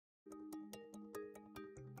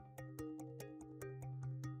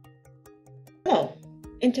Hello!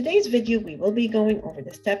 In today's video, we will be going over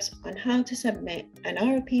the steps on how to submit an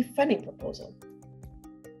ROP funding proposal.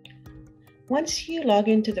 Once you log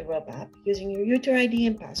into the ROP app using your user ID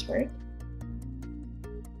and password,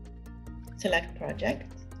 select Project,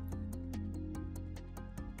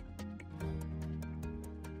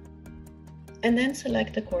 and then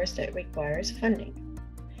select the course that requires funding.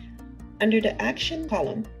 Under the Action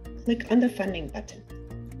column, click on the Funding button.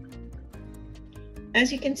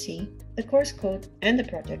 As you can see, the course code and the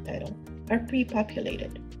project title are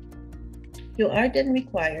pre-populated. You are then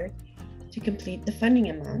required to complete the funding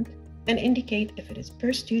amount and indicate if it is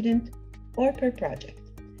per student or per project,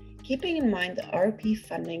 keeping in mind the ROP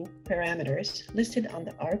funding parameters listed on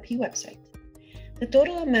the ROP website. The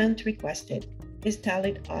total amount requested is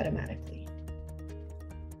tallied automatically.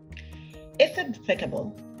 If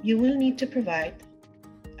applicable, you will need to provide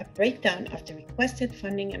a breakdown of the requested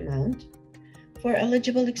funding amount for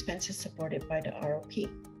eligible expenses supported by the ROP.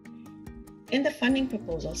 In the funding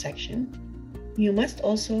proposal section, you must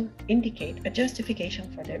also indicate a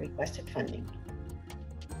justification for the requested funding.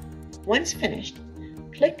 Once finished,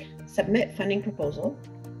 click Submit Funding Proposal.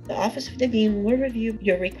 The Office of the Dean will review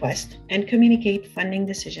your request and communicate funding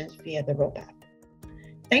decisions via the ROP app.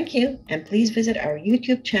 Thank you, and please visit our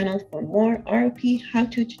YouTube channel for more ROP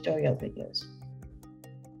how-to tutorial videos.